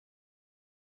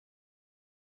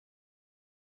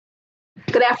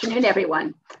Good afternoon,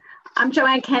 everyone. I'm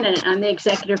Joanne Kenen, and I'm the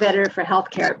Executive Editor for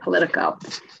Healthcare at Politico.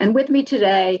 And with me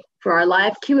today for our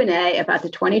live Q&A about the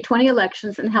 2020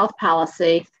 elections and health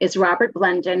policy is Robert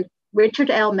Blendon, Richard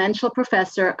L. Menschel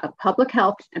Professor of Public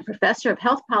Health and Professor of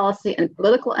Health Policy and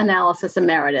Political Analysis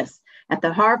Emeritus at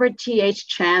the Harvard T.H.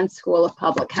 Chan School of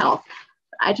Public Health.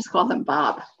 I just call him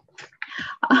Bob.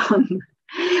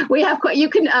 You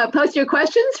can post your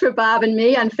questions for Bob and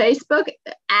me on Facebook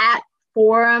at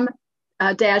forum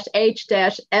 -H-S-P-H,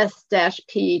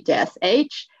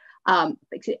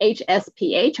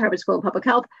 HSPH, Harvard School of Public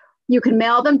Health. You can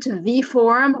mail them to the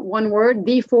forum, one word,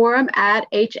 the forum at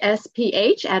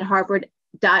HSPH at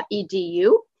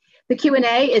harvard.edu. The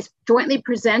Q&A is jointly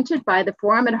presented by the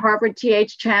forum at Harvard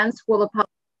T.H. Chan School of Public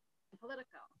Health and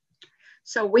Politico.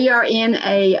 So we are in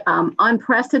a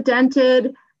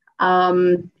unprecedented,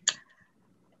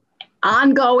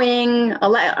 ongoing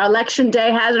election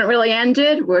day hasn't really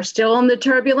ended. We're still in the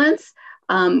turbulence.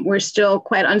 We're still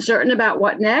quite uncertain about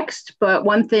what next, but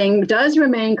one thing does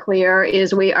remain clear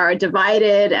is we are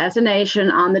divided as a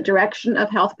nation on the direction of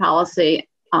health policy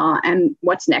and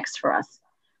what's next for us.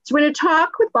 So we're going to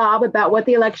talk with Bob about what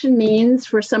the election means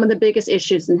for some of the biggest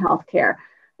issues in healthcare.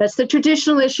 That's the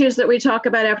traditional issues that we talk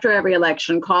about after every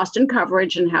election, cost and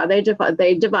coverage and how they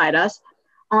divide us.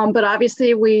 But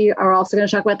obviously, we are also going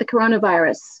to talk about the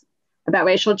coronavirus, about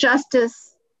racial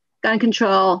justice, gun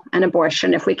control, and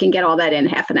abortion, if we can get all that in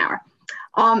half an hour.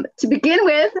 To begin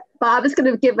with, Bob is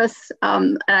going to give us,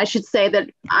 and I should say that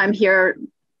I'm here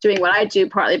doing what I do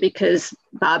partly because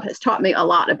Bob has taught me a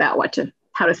lot about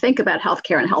how to think about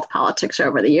healthcare and health politics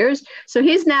over the years. So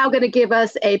he's now going to give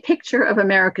us a picture of an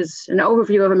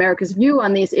overview of America's view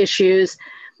on these issues.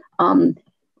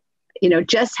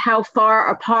 Just how far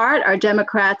apart are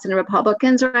Democrats and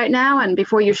Republicans right now? And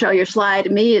before you show your slide,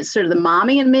 me is sort of the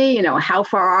mommy and me, how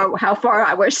far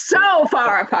we're so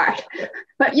far apart.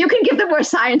 But you can give the more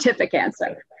scientific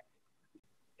answer.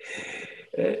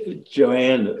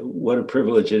 Joanne, what a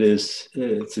privilege it is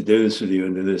to do this with you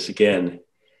and do this again.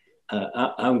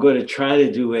 I'm going to try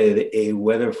to do a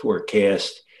weather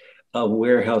forecast of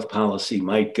where health policy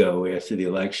might go after the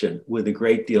election with a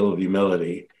great deal of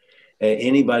humility.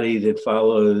 Anybody that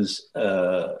follows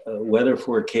weather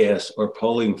forecasts or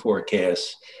polling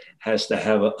forecasts has to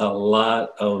have a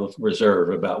lot of reserve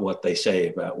about what they say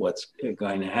about what's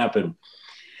going to happen.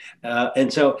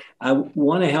 And so I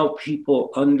want to help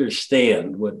people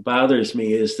understand. What bothers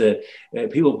me is that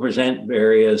people present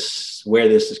various where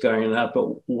this is going up, but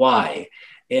why?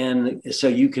 And so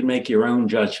you can make your own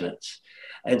judgments.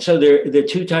 And so there are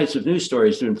two types of news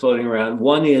stories that have been floating around.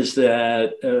 One is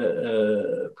that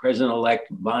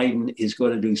President-elect Biden is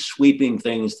going to do sweeping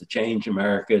things to change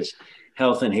America's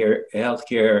health and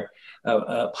healthcare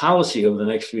policy over the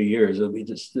next few years. It'll be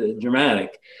just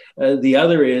dramatic. The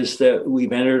other is that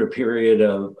we've entered a period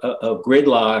of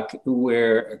gridlock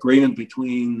where agreement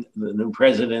between the new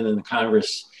president and the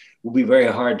Congress will be very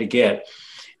hard to get.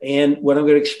 And what I'm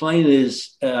going to explain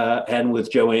is, and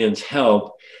with Joanne's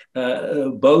help,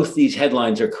 both these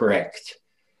headlines are correct.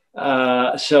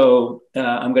 So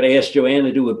I'm going to ask Joanne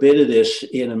to do a bit of this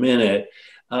in a minute.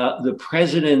 The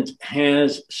president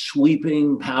has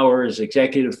sweeping powers,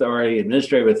 executive authority,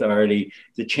 administrative authority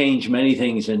to change many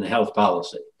things in health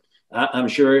policy. I'm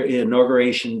sure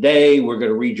Inauguration Day, we're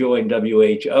going to rejoin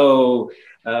WHO.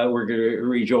 We're going to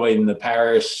rejoin the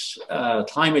Paris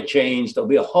climate change. There'll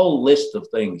be a whole list of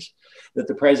things that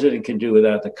the president can do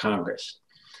without the Congress.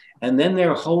 And then there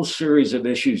are a whole series of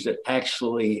issues that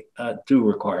actually do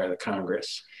require the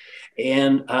Congress.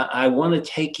 And I want to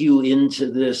take you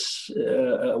into this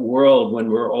world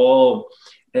when we're all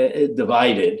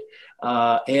divided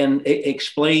and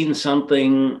explain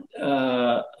something.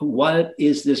 What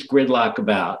is this gridlock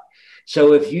about?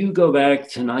 So if you go back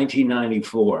to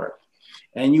 1994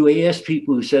 and you ask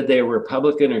people who said they were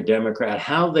Republican or Democrat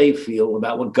how they feel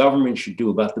about what government should do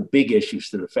about the big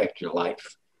issues that affect your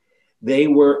life, they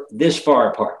were this far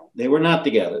apart. They were not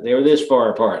together. They were this far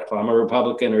apart if I'm a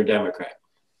Republican or Democrat.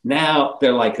 Now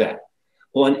they're like that.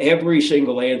 On every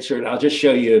single answer, and I'll just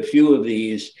show you a few of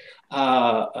these,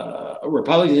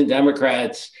 Republicans and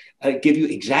Democrats give you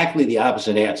exactly the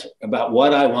opposite answer about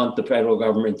what I want the federal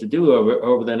government to do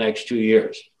over the next 2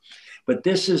 years. But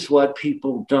this is what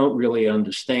people don't really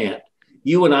understand.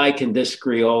 You and I can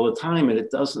disagree all the time, and it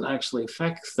doesn't actually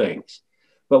affect things.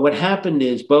 But what happened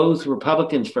is both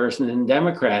Republicans first and then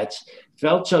Democrats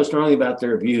felt so strongly about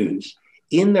their views.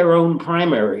 In their own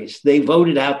primaries, they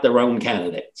voted out their own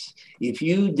candidates. If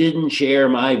you didn't share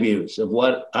my views of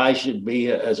what I should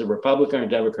be as a Republican or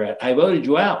Democrat, I voted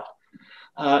you out.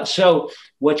 So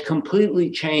what's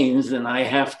completely changed, and I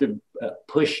have to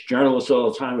push journalists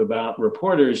all the time about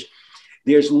reporters,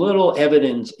 there's little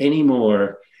evidence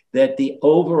anymore that the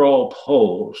overall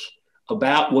polls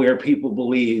about where people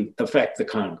believe affect the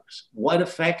Congress. What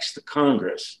affects the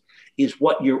Congress is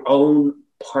what your own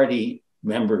party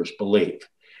members believe.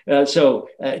 So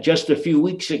just a few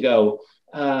weeks ago,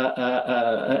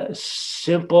 a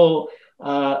simple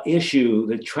issue,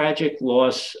 the tragic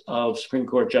loss of Supreme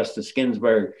Court Justice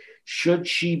Ginsburg, should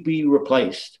she be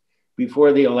replaced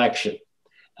before the election?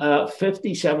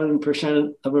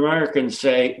 57% of Americans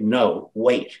say no,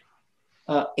 wait.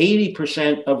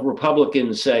 80% of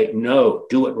Republicans say no,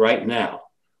 do it right now.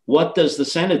 What does the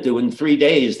Senate do? In 3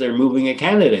 days, they're moving a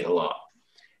candidate along.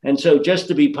 And so just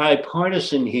to be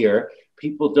bipartisan here,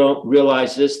 people don't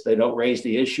realize this, they don't raise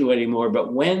the issue anymore,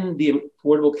 but when the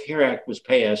Affordable Care Act was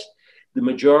passed, the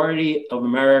majority of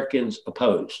Americans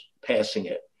opposed passing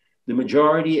it. The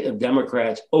majority of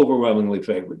Democrats overwhelmingly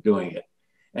favored doing it.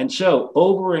 And so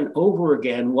over and over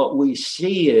again, what we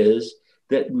see is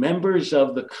that members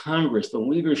of the Congress, the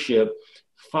leadership,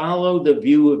 follow the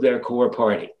view of their core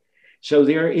party. So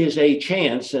there is a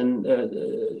chance, and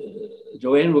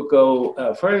Joanne will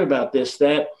go further about this,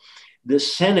 that the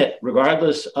Senate,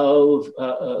 regardless of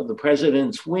the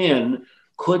president's win,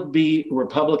 could be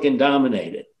Republican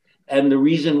dominated. And the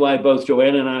reason why both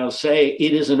Joanne and I will say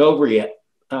it isn't over yet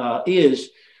is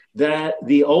that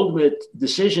the ultimate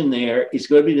decision there is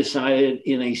going to be decided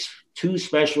in two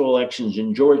special elections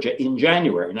in Georgia in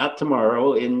January, not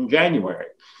tomorrow, in January.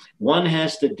 One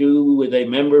has to do with a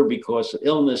member because of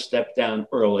illness stepped down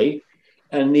early,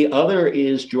 and the other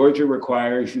is Georgia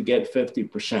requires you get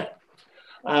 50%.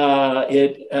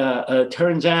 It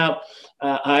turns out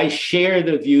I share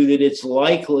the view that it's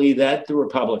likely that the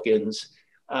Republicans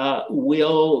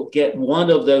will get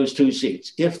one of those two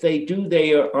seats. If they do,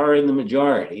 they are in the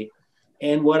majority.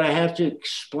 And what I have to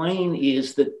explain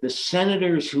is that the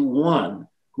senators who won,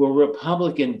 who are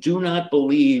Republican, do not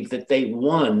believe that they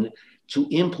won to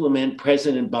implement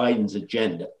President Biden's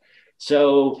agenda.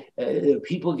 So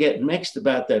people get mixed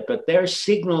about that, but their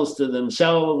signals to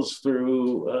themselves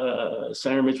through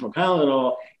Senator Mitch McConnell and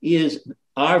all is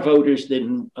our voters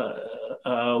didn't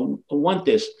want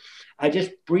this. I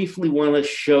just briefly want to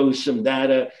show some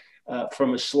data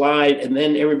from a slide, and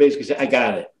then everybody's going to say, I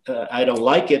got it. I don't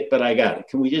like it, but I got it.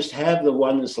 Can we just have the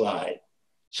one slide?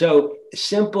 So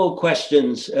simple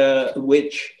questions,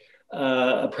 which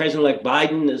President-elect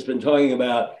Biden has been talking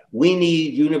about. We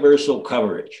need universal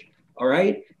coverage. All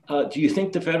right. Do you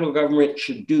think the federal government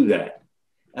should do that?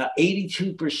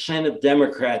 82% of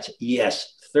Democrats,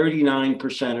 yes.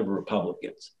 39% of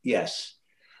Republicans, yes.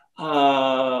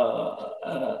 How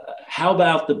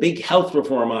about the big health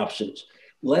reform options?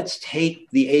 Let's take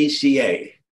the ACA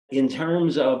in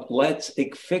terms of let's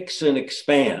fix and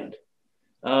expand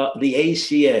the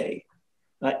ACA.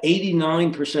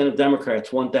 89% of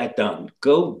Democrats want that done.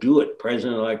 Go do it,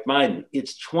 President-elect Biden.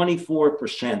 It's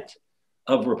 24%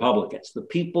 of Republicans, the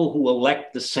people who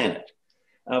elect the Senate.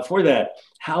 For that,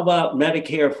 how about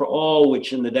Medicare for all,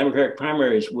 which in the Democratic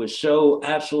primaries was so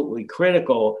absolutely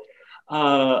critical?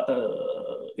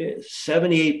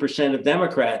 78% of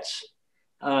Democrats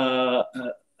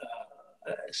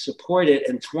support it,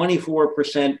 and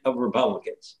 24% of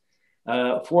Republicans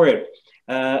for it.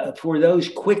 For those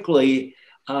quickly,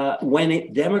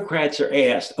 when Democrats are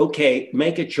asked, okay,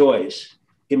 make a choice,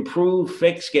 improve,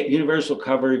 fix, get universal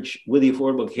coverage with the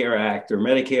Affordable Care Act or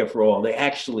Medicare for all, they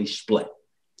actually split.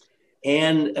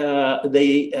 And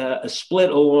they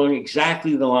split along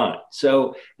exactly the line.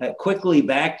 So quickly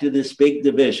back to this big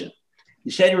division.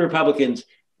 You say to Republicans,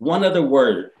 one other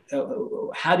word,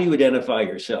 how do you identify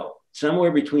yourself?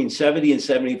 Somewhere between 70 and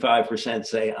 75%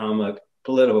 say I'm a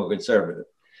political conservative.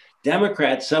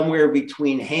 Democrats, somewhere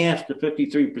between half to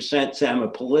 53% say I'm a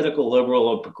political liberal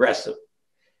or progressive.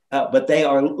 But they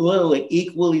are literally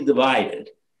equally divided.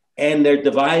 And they're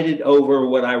divided over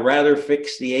would I rather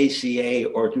fix the ACA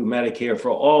or do Medicare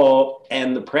for all?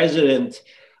 And the president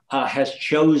has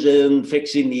chosen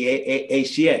fixing the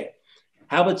ACA.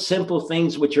 How about simple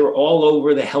things which are all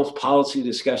over the health policy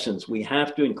discussions? We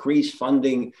have to increase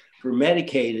funding for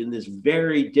Medicaid in this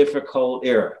very difficult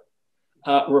era.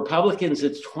 Republicans,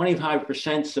 it's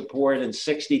 25% support and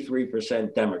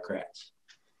 63% Democrats.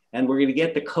 And we're going to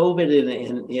get to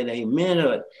COVID in a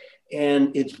minute.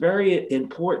 And it's very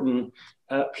important.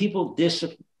 People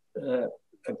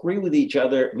agree with each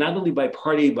other, not only by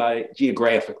party, but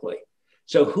geographically.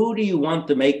 So who do you want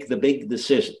to make the big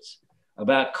decisions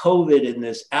about COVID and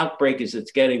this outbreak as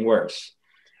it's getting worse?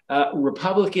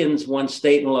 Republicans want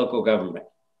state and local government.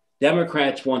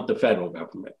 Democrats want the federal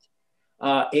government.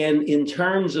 And in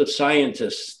terms of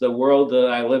scientists, the world that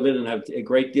I live in and have a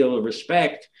great deal of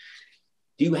respect,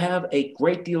 do you have a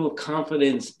great deal of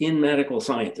confidence in medical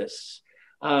scientists?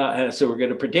 And so we're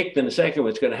going to predict in a second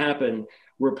what's going to happen.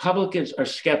 Republicans are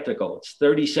skeptical. It's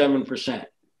 37%.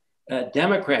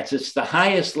 Democrats, it's the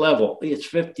highest level. It's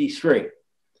 53.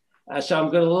 So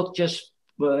I'm going to look just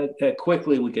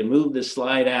quickly. We can move the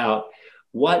slide out.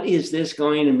 What is this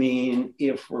going to mean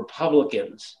if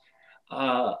Republicans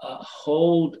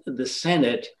hold the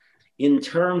Senate in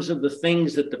terms of the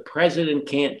things that the president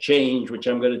can't change, which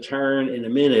I'm going to turn in a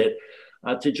minute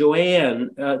to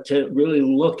Joanne to really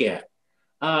look at.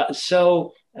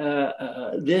 So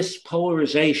this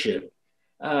polarization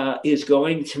is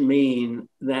going to mean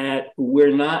that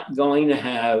we're not going to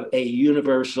have a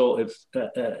universal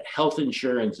health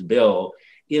insurance bill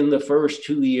in the first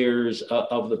 2 years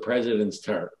of the president's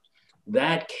term.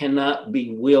 That cannot be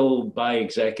willed by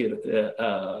executive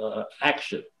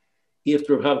action if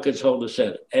the Republicans hold the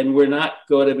Senate. And we're not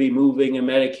going to be moving a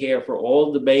Medicare for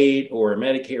all debate or a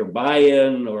Medicare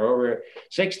buy-in or over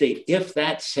 60 if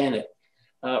that Senate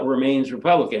remains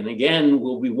Republican. Again,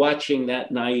 we'll be watching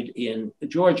that night in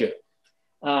Georgia.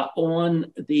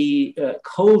 On the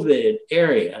COVID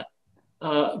area,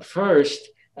 first,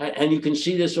 and you can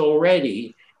see this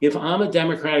already, if I'm a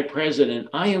Democratic president,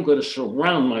 I am going to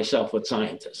surround myself with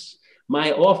scientists.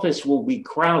 My office will be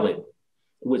crowded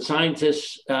with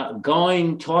scientists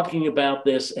talking about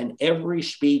this, and every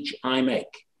speech I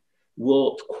make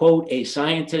will quote a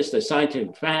scientist, a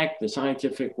scientific fact, a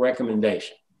scientific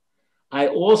recommendation.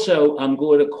 I'm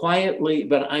going to quietly,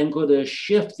 but I'm going to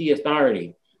shift the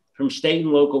authority from state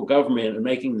and local government in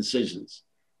making decisions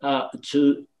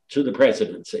to the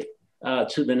presidency,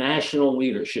 to the national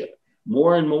leadership.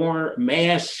 More and more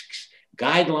masks,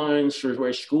 guidelines for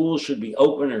where schools should be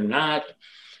open or not,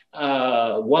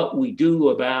 what we do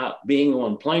about being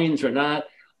on planes or not,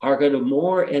 are going to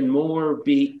more and more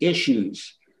be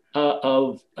issues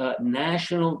of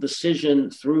national decision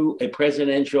through a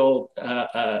presidential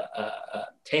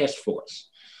task force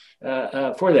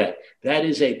for that. That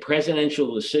is a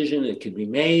presidential decision that can be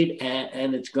made,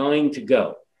 and it's going to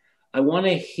go. I want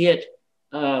to hit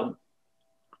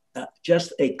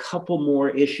just a couple more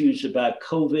issues about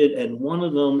COVID, and one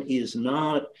of them is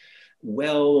not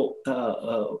well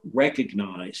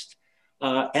recognized.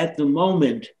 At the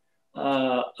moment,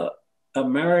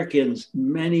 Americans,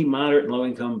 many moderate and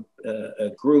low-income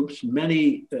groups,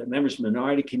 many members of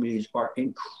minority communities are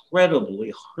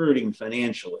incredibly hurting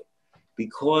financially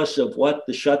because of what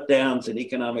the shutdowns and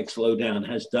economic slowdown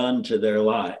has done to their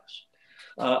lives.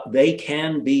 They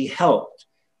can be helped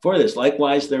for this.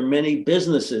 Likewise, there are many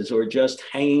businesses who are just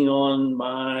hanging on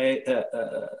by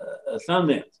a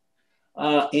thumbnail.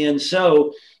 And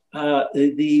so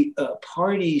the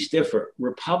parties differ.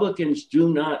 Republicans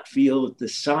do not feel that the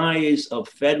size of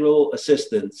federal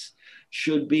assistance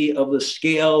should be of the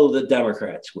scale the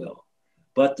Democrats will.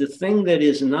 But the thing that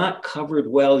is not covered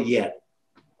well yet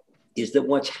is that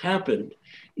what's happened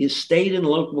is state and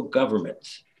local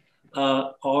governments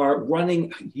are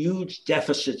running huge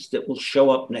deficits that will show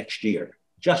up next year,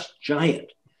 just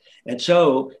giant. And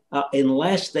so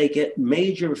unless they get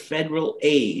major federal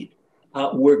aid,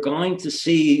 we're going to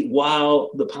see,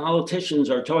 while the politicians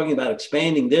are talking about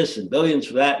expanding this and billions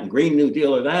for that and Green New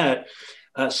Deal or that,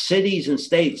 cities and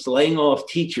states laying off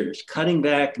teachers, cutting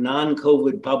back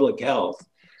non-COVID public health,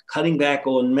 cutting back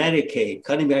on Medicaid,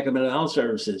 cutting back on mental health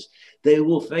services. They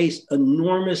will face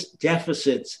enormous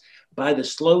deficits by the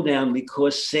slowdown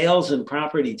because sales and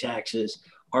property taxes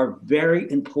are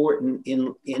very important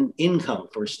in income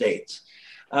for states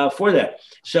for that.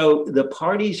 So the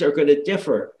parties are going to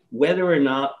differ whether or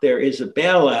not there is a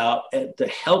bailout to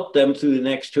help them through the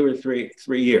next 2 or 3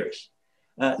 years.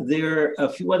 There are a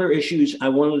few other issues I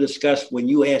want to discuss when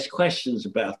you ask questions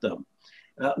about them.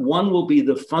 One will be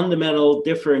the fundamental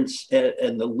difference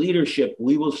and the leadership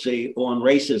we will see on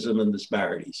racism and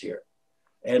disparities here.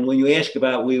 And when you ask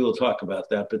about, we will talk about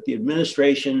that. But the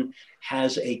administration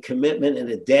has a commitment and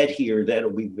a debt here that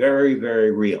will be very, very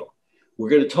real. We're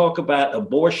going to talk about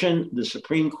abortion, the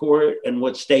Supreme Court, and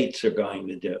what states are going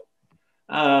to do.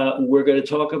 We're going to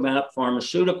talk about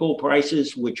pharmaceutical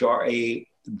prices, which are a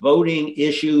voting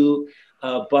issue,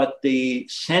 but the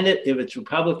Senate, if it's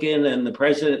Republican, and the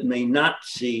president may not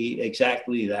see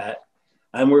exactly that.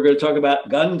 And we're going to talk about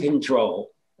gun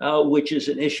control, which is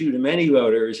an issue to many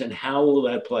voters, and how will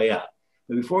that play out?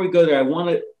 But before we go there, I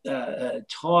want to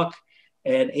talk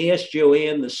and ask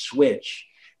Joanne the switch,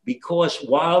 because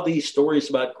while these stories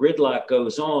about gridlock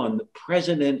goes on, the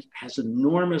president has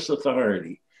enormous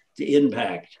authority to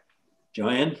impact.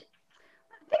 Joanne?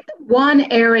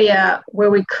 One area where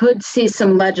we could see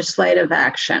some legislative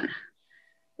action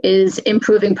is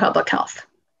improving public health.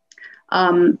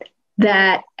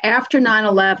 That after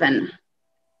 9/11,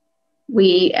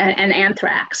 and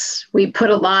anthrax, we put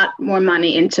a lot more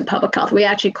money into public health. We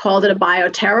actually called it a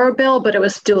bioterror bill, but it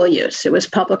was dual use. It was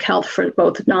public health for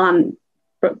both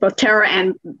terror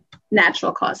and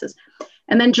natural causes.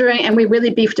 And then we really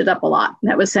beefed it up a lot.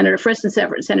 That was Senator Frist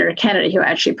and Senator Kennedy who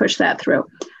actually pushed that through.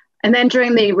 And then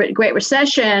during the Great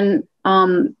Recession,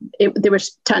 there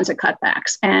was tons of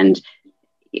cutbacks. And,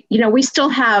 we still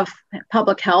have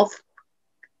public health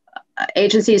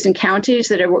agencies and counties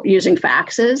that are using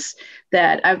faxes,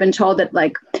 that I've been told that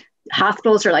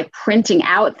hospitals are printing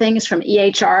out things from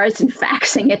EHRs and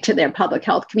faxing it to their public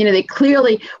health community.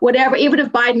 Clearly, even if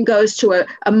Biden goes to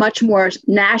a much more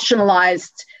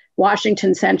nationalized,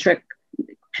 Washington-centric,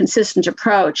 consistent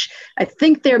approach, I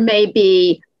think there may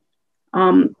be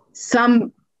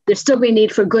there's still be a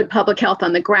need for good public health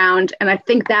on the ground. And I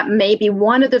think that may be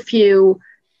one of the few,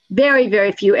 very,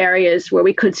 very few areas where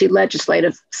we could see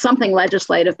something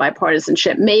legislative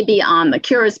bipartisanship, maybe on the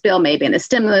Cures bill, maybe in the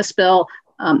stimulus bill.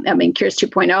 Cures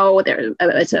 2.0,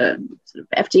 it's a sort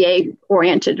of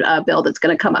FDA-oriented bill that's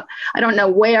going to come up. I don't know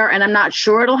where, and I'm not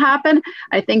sure it'll happen.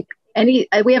 I think we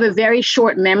have a very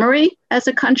short memory as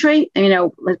a country. We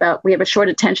have a short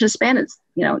attention span. It's,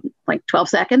 12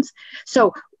 seconds.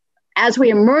 So as we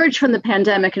emerge from the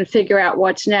pandemic and figure out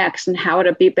what's next and how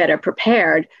to be better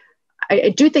prepared, I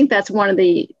do think that's one of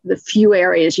the few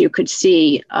areas you could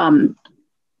see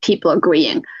people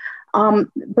agreeing.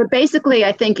 But basically,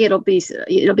 I think it'll be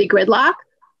gridlock,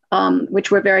 which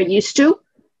we're very used to.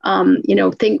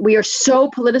 We are so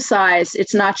politicized.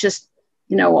 It's not just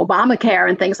Obamacare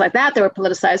and things like that were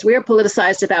politicized. We are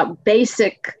politicized about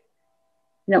basic,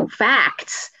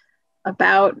 facts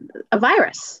about a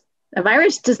virus. A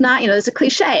virus does not, it's a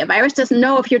cliche. A virus doesn't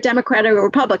know if you're Democrat or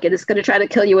Republican. It's going to try to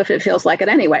kill you if it feels like it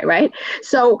anyway, right?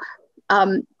 So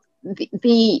I'm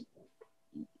used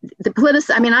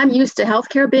to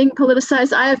healthcare being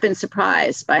politicized. I have been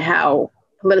surprised by how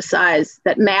politicized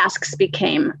that masks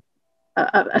became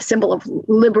a symbol of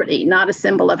liberty, not a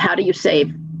symbol of how do you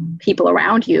save people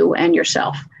around you and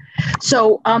yourself.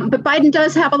 So, but Biden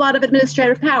does have a lot of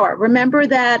administrative power. Remember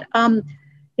that,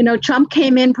 Trump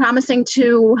came in promising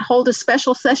to hold a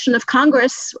special session of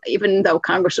Congress, even though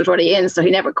Congress was already in, so he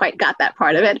never quite got that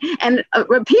part of it, and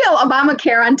repeal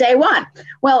Obamacare on day one.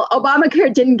 Well,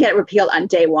 Obamacare didn't get repealed on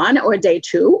day one or day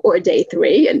two or day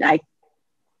three. And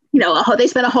they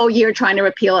spent a whole year trying to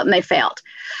repeal it and they failed.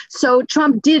 So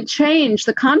Trump did change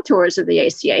the contours of the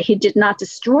ACA. He did not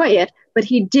destroy it, but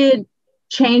he did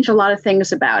change a lot of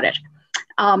things about it.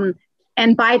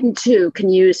 And Biden, too, can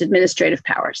use administrative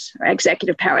powers or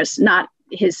executive powers. Not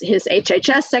his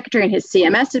HHS secretary and his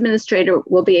CMS administrator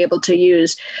will be able to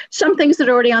use some things that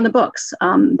are already on the books.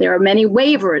 There are many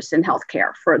waivers in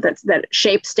healthcare that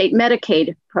shape state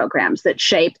Medicaid programs, that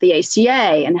shape the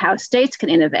ACA and how states can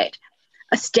innovate.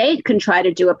 A state can try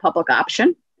to do a public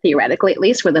option, theoretically, at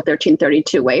least with a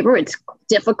 1332 waiver. It's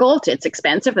difficult. It's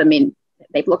expensive.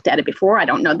 They've looked at it before. I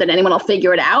don't know that anyone will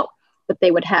figure it out, but they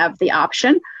would have the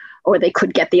option, or they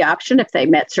could get the option if they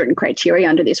met certain criteria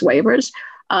under these waivers.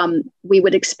 We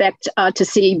would expect to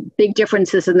see big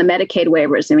differences in the Medicaid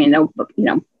waivers.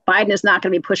 Biden is not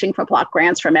going to be pushing for block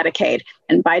grants for Medicaid,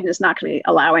 and Biden is not going to be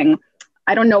allowing.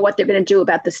 I don't know what they're going to do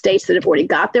about the states that have already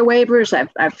got their waivers.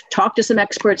 I've talked to some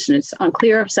experts, and it's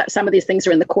unclear. Some of these things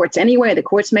are in the courts anyway. The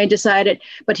courts may decide it,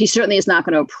 but he certainly is not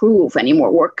going to approve any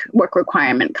more work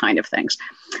requirement kind of things.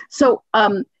 So,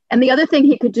 and the other thing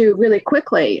he could do really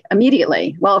quickly,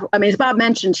 immediately, as Bob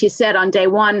mentioned, he said on day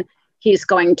one, he's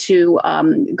going to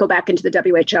go back into the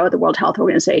WHO, the World Health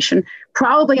Organization.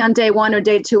 Probably on day one or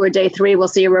day two or day three, we'll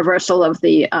see a reversal of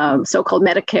the so-called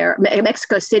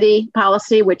Mexico City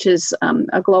policy, which is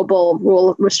a global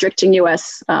rule restricting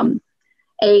U.S.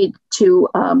 Aid to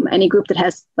any group that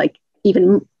has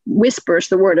even whispers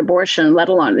the word abortion, let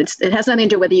alone it has nothing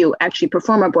to do with whether you actually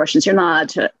perform abortions. You're not allowed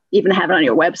to even have it on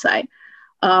your website.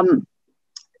 But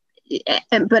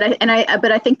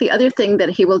I think the other thing that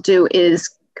he will do is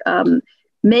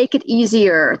make it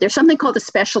easier. There's something called the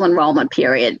special enrollment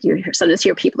period. You sometimes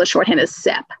hear people shorthand as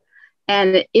SEP.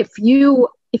 And if you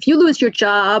lose your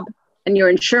job and your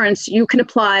insurance, you can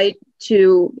apply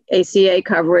to ACA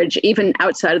coverage even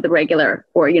outside of the regular,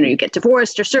 or you get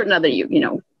divorced or certain other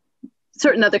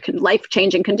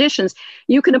life-changing conditions.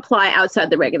 You can apply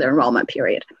outside the regular enrollment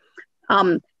period.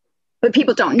 But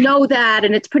people don't know that,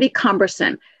 and it's pretty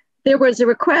cumbersome. There was a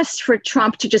request for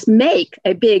Trump to just make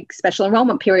a big special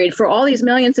enrollment period for all these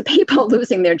millions of people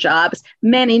losing their jobs,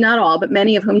 many, not all, but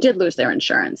many of whom did lose their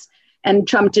insurance. And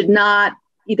Trump did not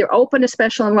either open a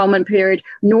special enrollment period,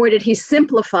 nor did his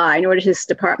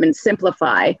department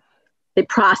simplify the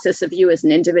process of you as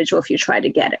an individual if you try to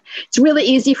get it. It's really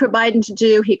easy for Biden to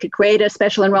do. He could create a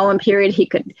special enrollment period. He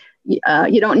could, you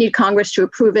don't need Congress to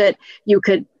approve it. You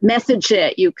could message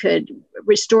it. You could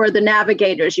restore the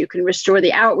navigators. You can restore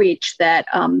the outreach that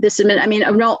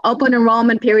open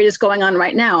enrollment period is going on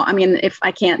right now. I mean, if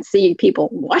I can't see people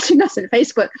watching us on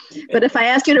Facebook, but if I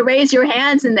ask you to raise your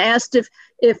hands and asked if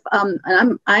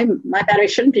my battery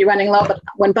shouldn't be running low, but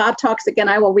when Bob talks again,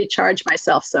 I will recharge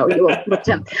myself. So you will with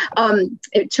him.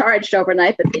 It charged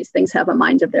overnight, but these things have a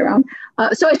mind of their own.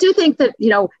 So I do think that,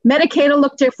 Medicaid will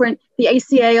look different. The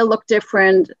ACA will look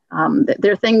different.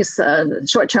 There are things,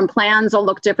 short-term plans will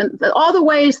look different. All the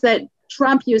ways that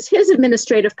Trump used his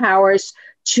administrative powers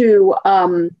to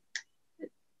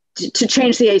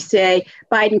change the ACA,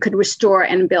 Biden could restore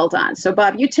and build on. So,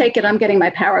 Bob, you take it. I'm getting my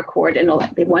power cord in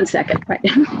 1 second right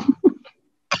now.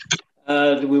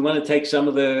 Do we want to take some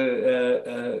of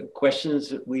the questions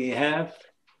that we have?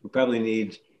 We probably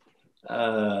need...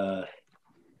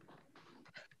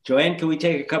 Joanne, can we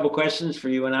take a couple questions for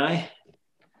you and I?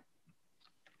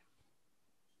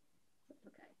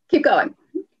 Keep going.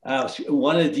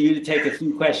 Wanted you to take a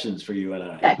few questions for you and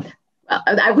I. Okay.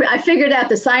 I figured out,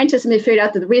 the scientists may figured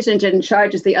out that the reason it didn't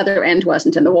charge is the other end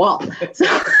wasn't in the wall. So,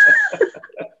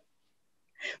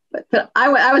 but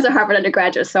I was a Harvard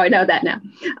undergraduate, so I know that now.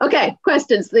 Okay,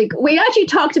 questions. We actually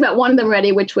talked about one of them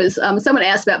already, which was someone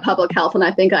asked about public health, and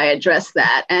I think I addressed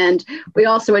that. And we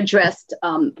also addressed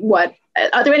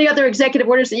are there any other executive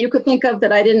orders that you could think of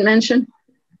that I didn't mention?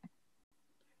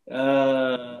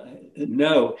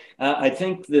 No, I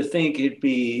think the thing could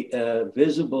be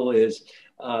visible is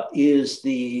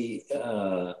the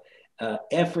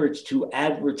efforts to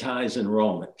advertise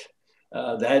enrollment.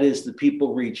 That is the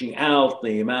people reaching out,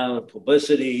 the amount of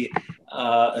publicity,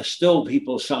 still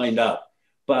people signed up,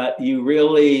 but you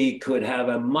really could have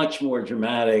a much more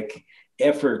dramatic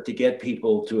effort to get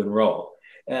people to enroll.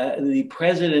 The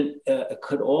president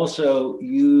could also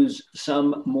use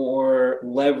some more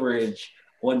leverage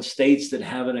on states that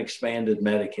haven't expanded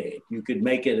Medicaid. You could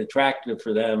make it attractive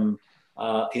for them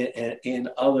in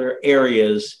other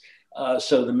areas.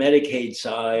 So the Medicaid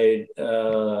side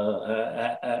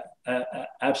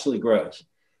absolutely grows.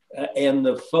 And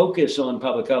the focus on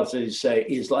public health, as you say,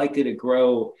 is likely to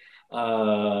grow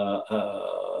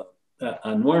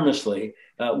enormously.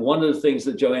 One of the things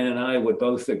that Joanne and I would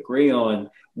both agree on,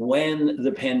 when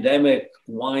the pandemic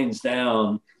winds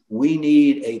down, we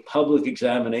need a public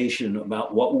examination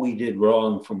about what we did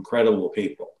wrong from credible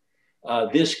people.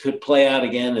 This could play out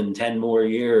again in 10 more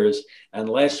years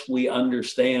unless we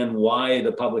understand why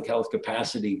the public health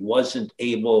capacity wasn't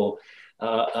able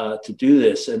to do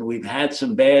this. And we've had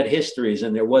some bad histories,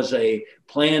 and there was a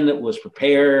plan that was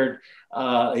prepared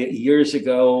years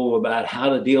ago about how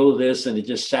to deal with this, and it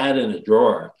just sat in a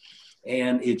drawer.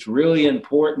 And it's really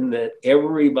important that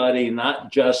everybody,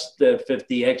 not just the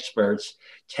 50 experts,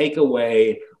 take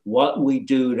away what we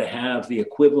do to have the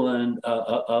equivalent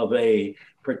of a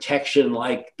protection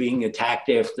like being attacked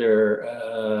after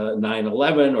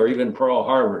 9/11 or even Pearl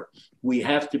Harbor. We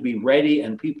have to be ready,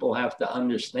 and people have to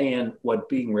understand what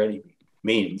being ready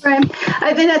means. Right.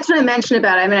 I think that's what I mentioned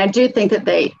about it. I mean, I do think that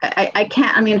I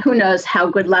can't, I mean, who knows how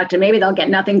good luck, and maybe they'll get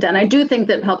nothing done. I do think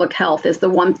that public health is the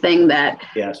one thing that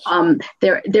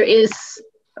there is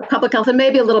public health, and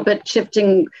maybe a little bit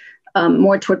shifting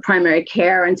more toward primary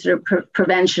care and sort of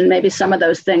prevention, maybe some of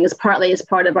those things, partly as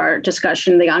part of our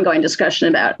discussion, the ongoing discussion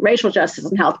about racial justice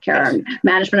and healthcare and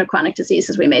management of chronic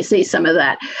diseases. We may see some of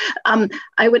that.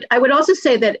 I would also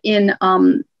say that in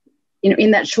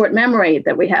that short memory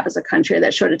that we have as a country,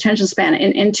 that short attention span,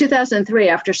 in 2003,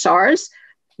 after SARS,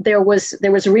 there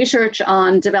was research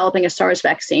on developing a SARS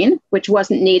vaccine, which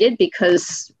wasn't needed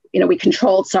because we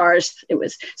controlled SARS.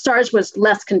 SARS was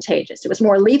less contagious. It was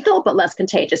more lethal, but less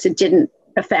contagious. It didn't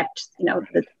affect,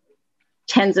 the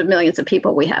tens of millions of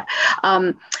people we have.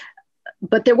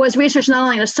 But there was research not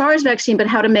only on a SARS vaccine, but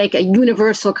how to make a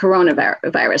universal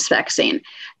coronavirus vaccine.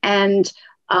 And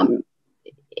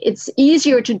it's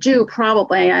easier to do,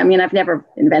 probably. I mean, I've never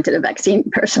invented a vaccine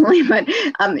personally, but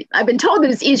I've been told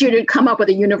that it's easier to come up with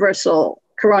a universal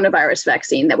coronavirus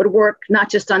vaccine that would work not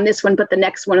just on this one, but the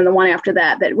next one and the one after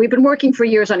that. That we've been working for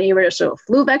years on a universal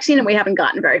flu vaccine, and we haven't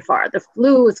gotten very far. The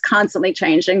flu is constantly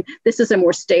changing. This is a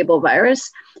more stable virus,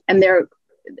 and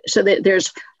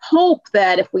there's hope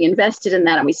that if we invested in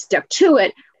that and we stuck to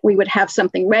it, we would have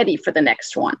something ready for the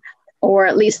next one, or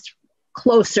at least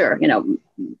closer, that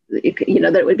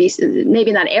it would be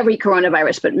maybe not every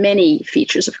coronavirus, but many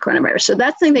features of coronavirus. So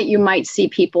that's something that you might see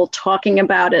people talking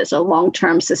about as a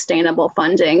long-term sustainable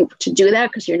funding to do that,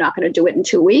 because you're not going to do it in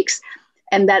 2 weeks.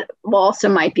 And that also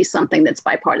might be something that's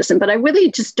bipartisan. But I really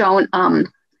just don't,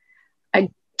 I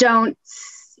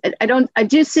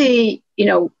do see,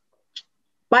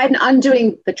 Biden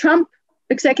undoing the Trump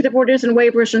executive orders and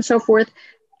waivers and so forth,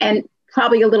 and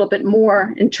probably a little bit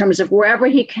more in terms of wherever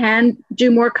he can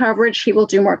do more coverage, he will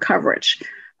do more coverage.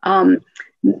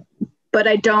 But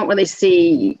I don't really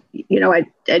see,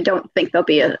 I don't think there'll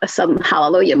be a sudden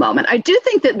hallelujah moment. I do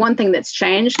think that one thing that's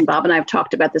changed, and Bob and I have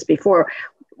talked about this before,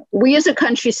 we as a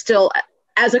country still,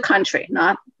 as a country,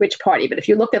 not which party, but if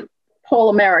you look at poll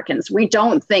Americans, we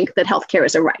don't think that healthcare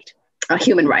is a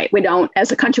human right. We don't,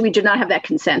 as a country, we do not have that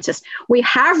consensus. We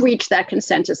have reached that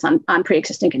consensus on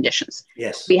pre-existing conditions.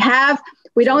 Yes.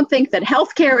 We don't think that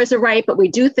healthcare is a right, but we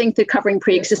do think that covering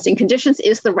pre-existing conditions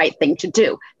is the right thing to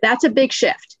do. That's a big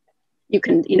shift. You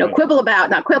can, not quibble.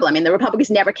 I mean, the Republicans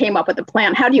never came up with a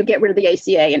plan. How do you get rid of the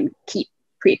ACA and keep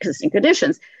pre-existing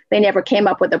conditions? They never came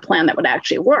up with a plan that would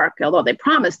actually work, although they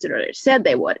promised it or they said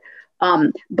they would.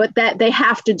 But that they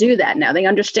have to do that now. They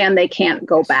understand they can't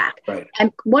go back. Right.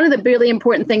 And one of the really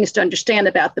important things to understand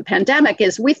about the pandemic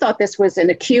is we thought this was an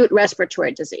acute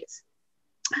respiratory disease.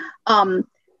 And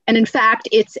in fact,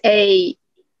 it's a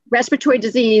respiratory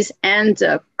disease and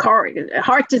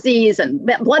heart disease and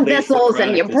blood vessels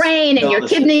and your brain and your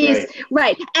kidneys.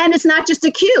 Right. And it's not just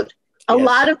acute. A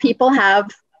lot of people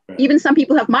have, even some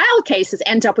people have mild cases,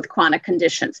 end up with chronic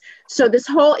conditions. So this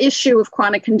whole issue of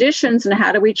chronic conditions and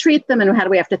how do we treat them and how do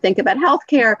we have to think about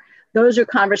healthcare, those are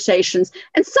conversations.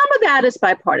 And some of that is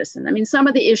bipartisan. I mean, some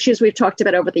of the issues we've talked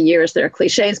about over the years, there are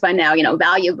cliches by now,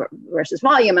 value versus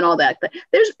volume and all that. But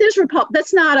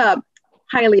that's not a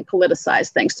highly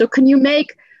politicized thing. So can you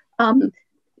make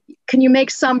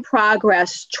some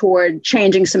progress toward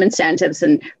changing some incentives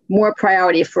and more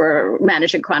priority for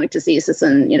managing chronic diseases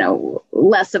and,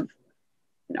 less of,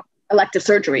 elective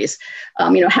surgeries?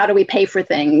 How do we pay for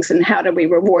things and how do we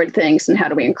reward things and how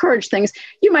do we encourage things?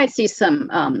 You might see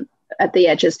some at the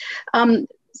edges. One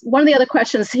of the other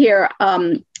questions here,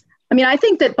 I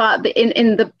think that Bob,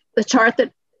 in the chart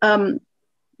that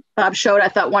Bob showed, I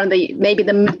thought one of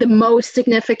the most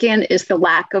significant is the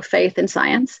lack of faith in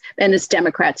science, and it's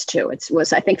Democrats too. It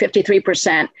was, I think,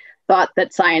 53% thought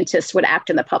that scientists would act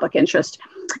in the public interest,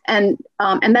 and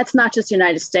that's not just the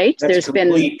United States. There's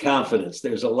complete confidence.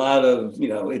 There's a lot of,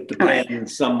 it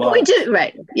depends somewhat.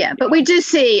 But we do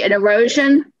see an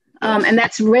erosion, and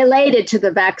that's related to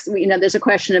the vaccine. There's a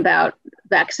question about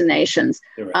vaccinations.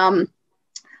 Right.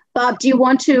 Bob, do you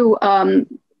want to?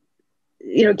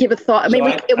 Give a thought.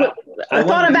 A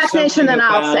thought on vaccination, then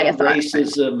I'll say a thought.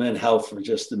 Racism and health for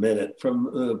just a minute. From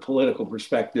a political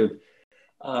perspective,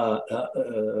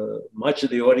 much of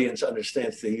the audience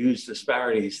understands the huge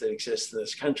disparities that exist in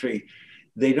this country.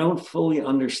 They don't fully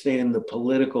understand the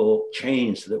political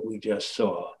change that we just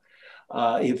saw.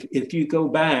 If you go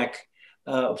back,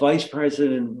 Vice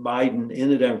President Biden in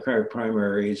the Democratic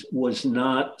primaries was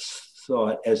not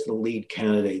thought as the lead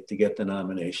candidate to get the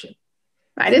nomination.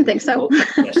 I didn't think so.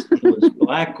 Yes, it was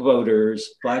Black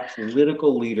voters, Black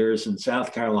political leaders in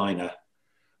South Carolina,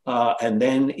 and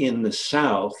then in the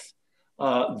South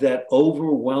that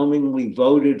overwhelmingly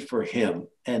voted for him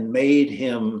and made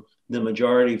him the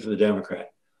majority for the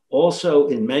Democrat. Also,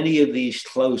 in many of these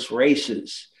close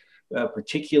races,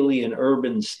 particularly in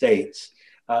urban states,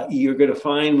 you're going to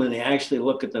find when they actually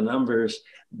look at the numbers,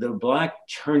 the Black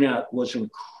turnout was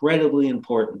incredibly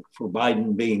important for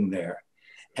Biden being there.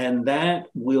 And that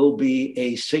will be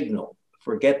a signal,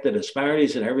 forget the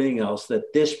disparities and everything else,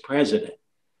 that this president,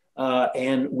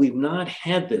 and we've not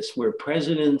had this where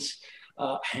presidents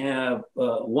have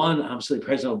won. Obviously,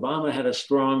 President Obama had a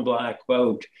strong Black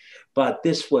vote, but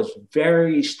this was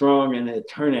very strong in the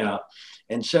turnout.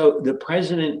 And so the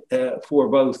president, for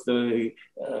both the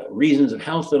reasons of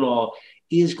health and all,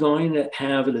 is going to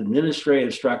have an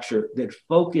administrative structure that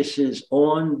focuses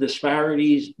on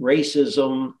disparities,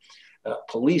 racism,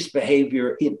 police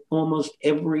behavior in almost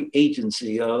every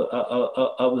agency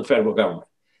of the federal government.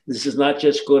 This is not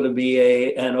just going to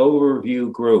be an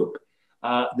overview group.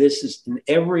 This is in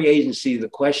every agency. The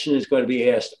question is going to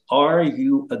be asked, are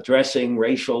you addressing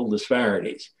racial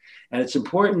disparities? And it's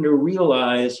important to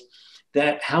realize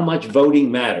that how much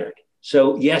voting mattered.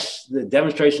 So yes, the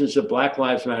demonstrations of Black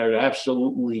Lives Matter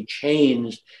absolutely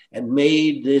changed and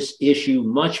made this issue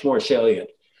much more salient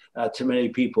to many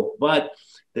people. But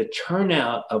the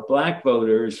turnout of Black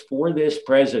voters for this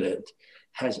president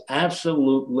has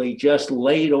absolutely just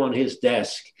laid on his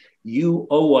desk you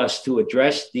owe us to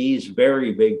address these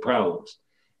very big problems.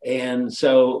 And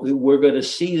so we're going to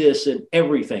see this in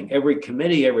everything, every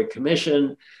committee, every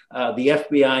commission, the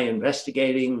FBI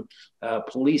investigating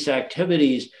police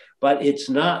activities. But it's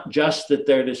not just that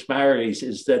there are disparities,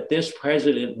 it's that this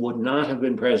president would not have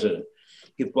been president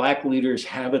if Black leaders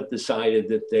haven't decided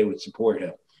that they would support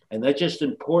him. And that's just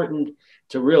important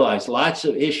to realize. Lots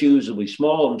of issues will be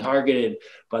small and targeted,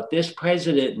 but this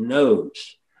president knows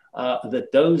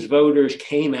that those voters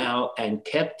came out and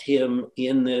kept him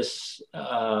in this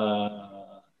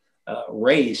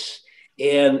race,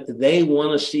 and they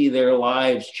want to see their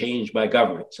lives changed by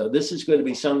government. So this is going to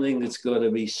be something that's going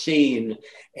to be seen.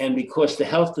 And because the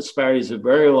health disparities are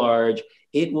very large,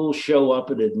 it will show up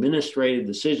in administrative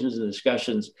decisions and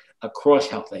discussions across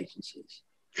health agencies.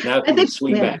 Now can we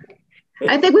swing back?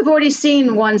 I think we've already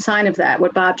seen one sign of that,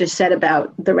 what Bob just said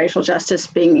about the racial justice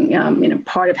being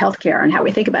part of healthcare and how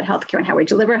we think about healthcare and how we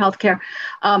deliver healthcare.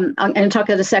 I'm going to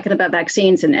talk in a second about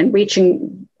vaccines and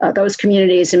reaching those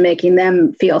communities and making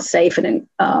them feel safe and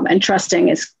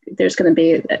trusting. There's going to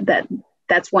be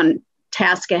that's one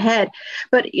task ahead.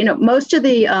 But, most of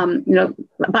the,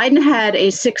 Biden had a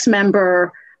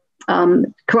 6-member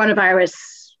coronavirus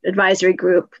advisory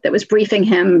group that was briefing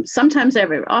him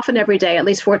often every day, at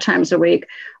least 4 times a week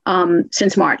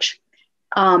since March.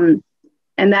 And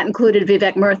that included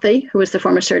Vivek Murthy, who was the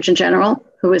former Surgeon General,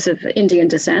 who was of Indian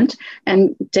descent,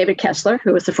 and David Kessler,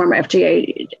 who was the former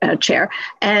FDA chair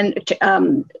and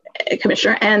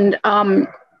commissioner. And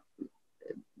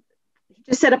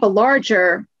just set up a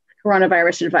larger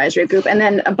coronavirus advisory group and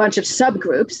then a bunch of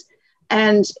subgroups.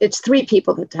 And it's 3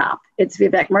 people at the top. It's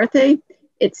Vivek Murthy,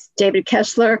 it's David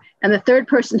Kessler, and the third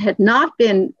person had not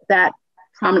been that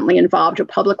prominently involved or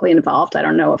publicly involved. I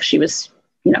don't know if she was,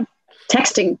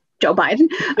 texting Joe Biden,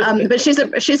 but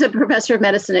she's a professor of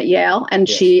medicine at Yale, and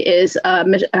yes. She is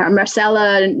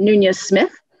Marcella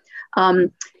Nunez-Smith.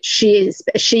 She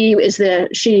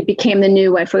became the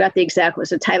new, I forgot the exact, was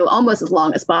the title, almost as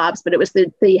long as Bob's, but it was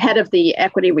the head of the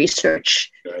equity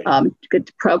research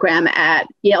program at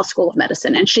Yale School of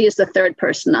Medicine. And she is the third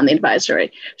person on the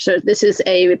advisory. So this is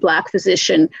a Black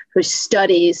physician who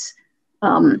studies,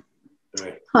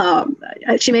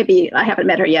 she may be, I haven't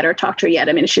met her yet or talked to her yet.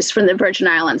 I mean, she's from the Virgin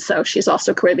Islands, so she's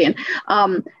also Caribbean.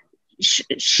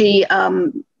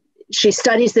 She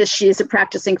studies this. She is a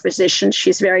practicing physician.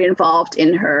 She's very involved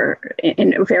in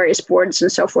various boards and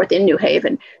so forth in New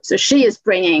Haven. So she is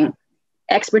bringing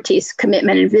expertise,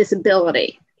 commitment, and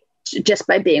visibility just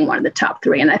by being one of the top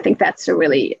 3. And I think that's a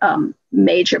really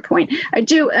major point. I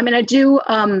do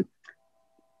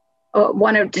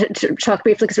want to talk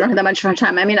briefly because we don't have that much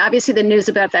time. I mean, obviously the news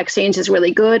about vaccines is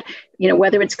really good.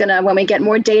 Whether it's going to, when we get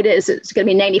more data, is it's going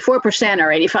to be 94%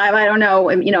 or 85? I don't know.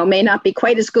 May not be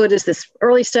quite as good as this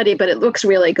early study, but it looks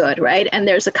really good, right? And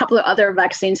there's a couple of other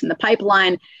vaccines in the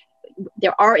pipeline.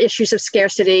 There are issues of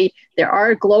scarcity. There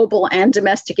are global and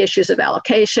domestic issues of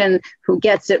allocation. Who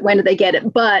gets it? When do they get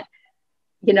it? But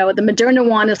the Moderna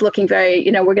one is looking very,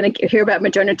 we're going to hear about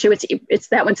Moderna too. It's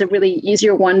that one's a really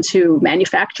easier one to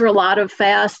manufacture a lot of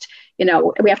fast.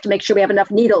 We have to make sure we have enough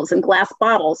needles and glass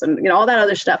bottles and, all that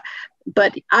other stuff.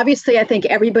 But obviously, I think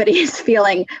everybody is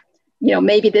feeling,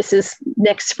 maybe this is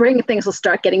next spring, things will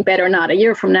start getting better, not a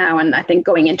year from now. And I think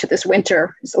going into this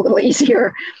winter is a little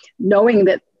easier knowing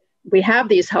that we have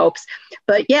these hopes.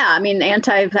 But yeah, I mean,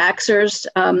 anti-vaxxers,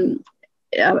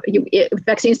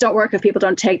 vaccines don't work if people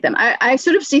don't take them. I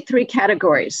sort of see 3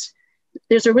 categories.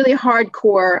 There's a really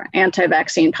hardcore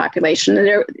anti-vaccine population,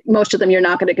 and most of them you're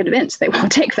not going to convince. They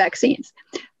won't take vaccines.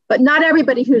 But not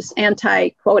everybody who's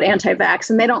anti-vax,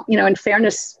 and they don't, in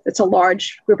fairness, it's a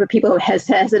large group of people who has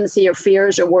hesitancy or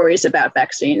fears or worries about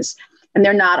vaccines. And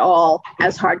they're not all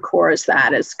as hardcore as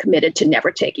that, as committed to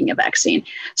never taking a vaccine.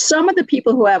 Some of the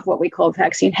people who have what we call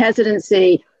vaccine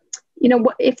hesitancy,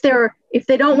 if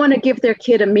they don't want to give their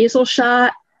kid a measles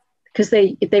shot because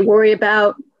they worry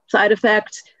about side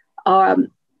effects,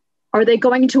 are they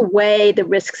going to weigh the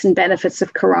risks and benefits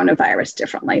of coronavirus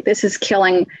differently? This is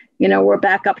killing, we're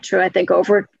back up to, I think,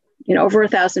 over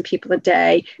 1,000 people a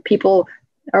day. People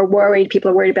are worried. People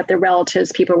are worried about their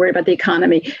relatives. People are worried about the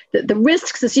economy. The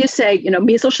risks, as you say,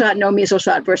 measles shot, no measles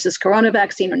shot versus corona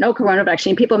vaccine or no corona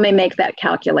vaccine, people may make that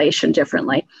calculation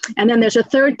differently. And then there's a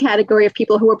third category of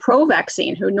people who are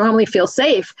pro-vaccine, who normally feel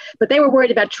safe, but they were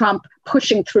worried about Trump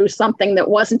pushing through something that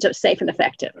wasn't safe and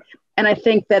effective. And I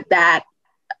think that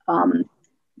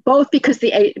both because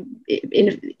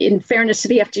in fairness to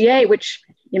the FDA, which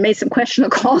you made some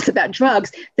questionable calls about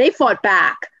drugs, they fought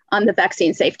back on the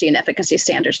vaccine safety and efficacy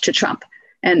standards to Trump.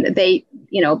 And they,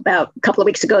 about a couple of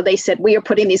weeks ago, they said, we are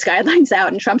putting these guidelines out.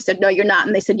 And Trump said, no, you're not.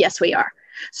 And they said, yes, we are.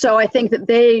 So I think that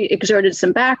they exerted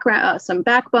some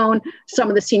backbone. Some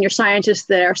of the senior scientists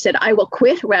there said, I will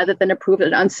quit rather than approve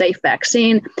an unsafe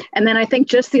vaccine. And then I think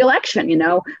just the election,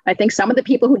 I think some of the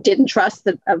people who didn't trust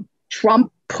the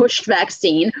Trump pushed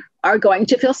vaccine are going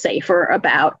to feel safer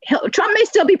about Trump may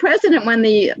still be president when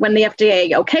the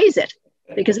FDA okays it,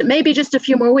 because it may be just a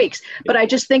few more weeks. But I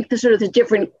just think there's sort of the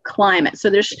different climate. So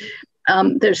there's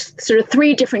sort of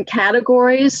three different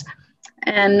categories.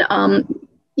 And,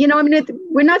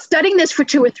 we're not studying this for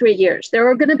 2 or 3 years. There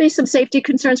are going to be some safety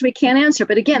concerns we can't answer.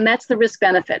 But again, that's the risk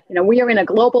benefit. We are in a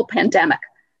global pandemic,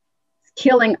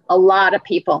 killing a lot of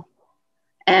people.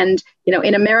 And,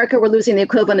 in America, we're losing the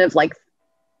equivalent of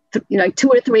 2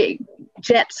 or 3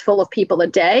 jets full of people a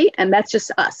day. And that's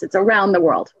just us. It's around the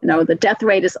world. The death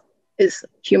rate is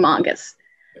humongous.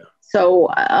 Yeah. So,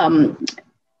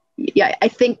 I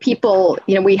think people,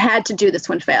 we had to do this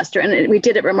one faster, and we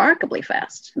did it remarkably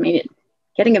fast. I mean,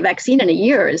 getting a vaccine in a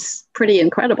year is pretty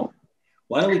incredible.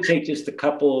 Why don't we take just a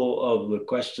couple of the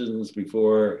questions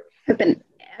before? I've been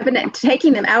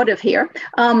taking them out of here.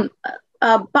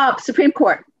 Bob, Supreme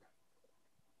Court.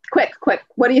 Quick.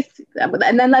 What do you?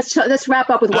 And then let's wrap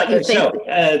up with what you think.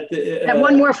 And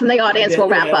one more from the audience we'll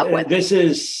wrap up with. This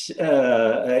is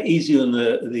easy on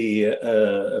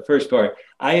the first part.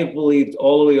 I have believed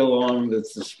all the way along that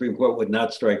the Supreme Court would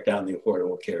not strike down the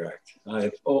Affordable Care Act.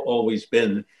 I've always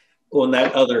been on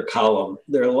that other column.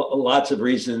 There are lots of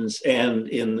reasons, and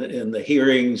in the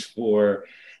hearings for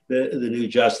the new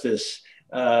justice,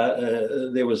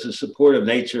 there was a supportive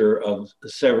nature of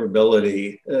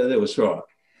severability that was strong.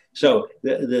 So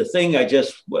the thing I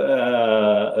just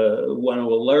want to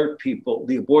alert people,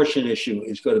 the abortion issue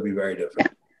is going to be very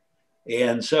different.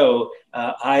 And so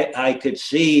I could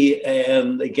see,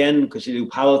 and again, because you do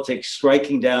politics,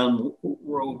 striking down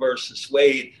Roe versus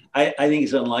Wade, I think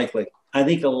is unlikely. I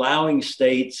think allowing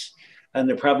states, and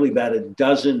there are probably about a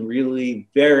dozen really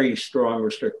very strong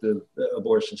restrictive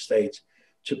abortion states,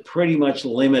 to pretty much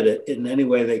limit it in any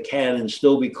way they can and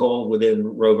still be called within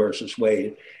Roe versus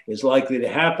Wade is likely to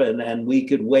happen. And we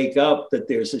could wake up that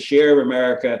there's a share of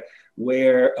America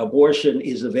where abortion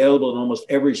is available in almost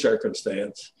every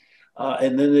circumstance.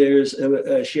 And then there's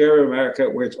a share of America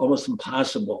where it's almost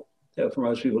impossible for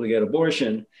most people to get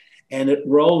abortion. And it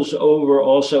rolls over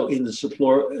also in the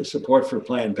support for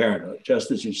Planned Parenthood,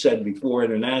 just as you said before,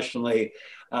 internationally,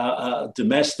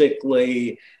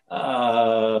 domestically.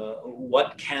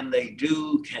 What can they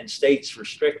do? Can states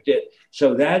restrict it?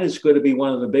 So that is going to be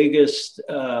one of the biggest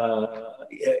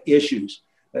issues.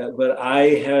 But I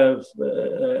have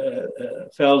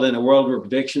felt in a world where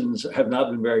predictions have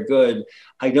not been very good,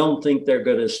 I don't think they're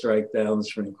going to strike down the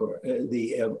Supreme Court,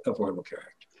 the Affordable Care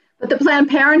Act. But the Planned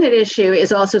Parenthood issue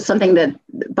is also something that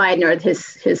Biden or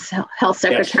his health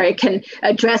secretary yes. can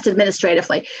address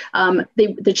administratively.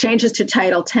 The changes to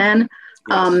Title X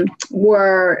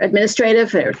were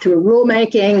administrative through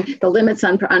rulemaking, the limits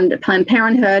on Planned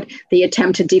Parenthood, the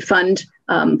attempt to defund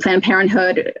Planned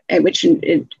Parenthood, which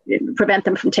prevent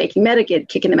them from taking Medicaid,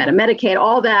 kicking them out of Medicaid.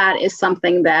 All that is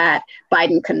something that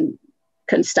Biden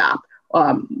can stop.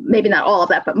 Maybe not all of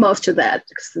that, but most of that,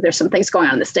 because there's some things going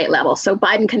on the state level. So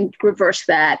Biden can reverse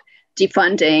that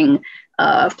defunding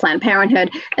of Planned Parenthood.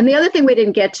 And the other thing we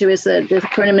didn't get to is that the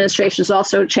current administration has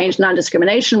also changed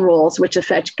non-discrimination rules, which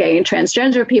affect gay and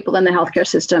transgender people in the healthcare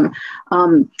system.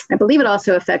 I believe it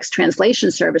also affects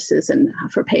translation services and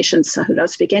for patients who don't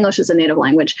speak English as a native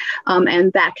language.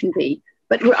 And that can be.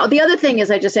 But the other thing is,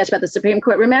 I just asked about the Supreme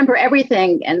Court. Remember,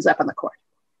 everything ends up on the court.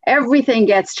 Everything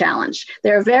gets challenged.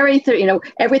 They're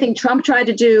everything Trump tried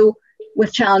to do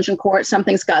with challenge in court, some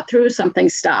things got through, some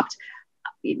things stopped.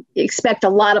 You expect a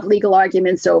lot of legal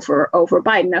arguments over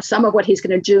Biden. Now, some of what he's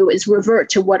going to do is revert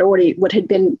to what had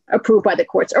been approved by the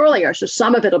courts earlier. So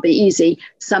some of it will be easy,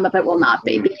 some of it will not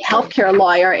be. The healthcare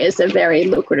lawyer is a very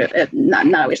lucrative,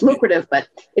 not always lucrative, but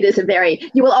it is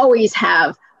you will always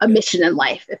have a mission in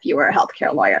life if you were a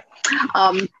healthcare lawyer.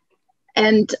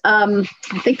 And I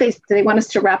think they want us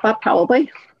to wrap up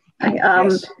probably.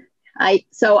 Yes.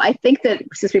 So I think that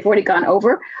since we've already gone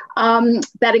over,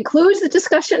 that includes the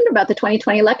discussion about the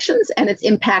 2020 elections and its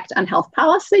impact on health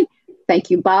policy.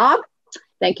 Thank you, Bob.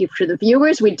 Thank you for the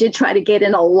viewers. We did try to get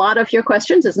in a lot of your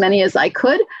questions, as many as I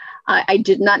could. I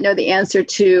did not know the answer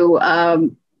to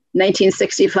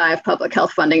 1965 public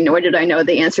health funding, nor did I know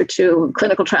the answer to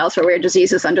clinical trials for rare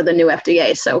diseases under the new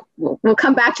FDA. So we'll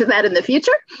come back to that in the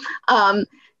future.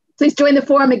 Please join the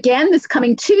forum again this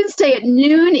coming Tuesday at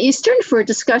noon Eastern for a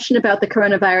discussion about the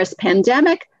coronavirus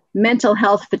pandemic, mental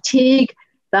health fatigue,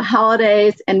 the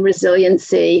holidays, and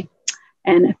resiliency.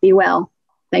 And be well.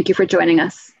 Thank you for joining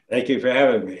us. Thank you for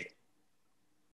having me.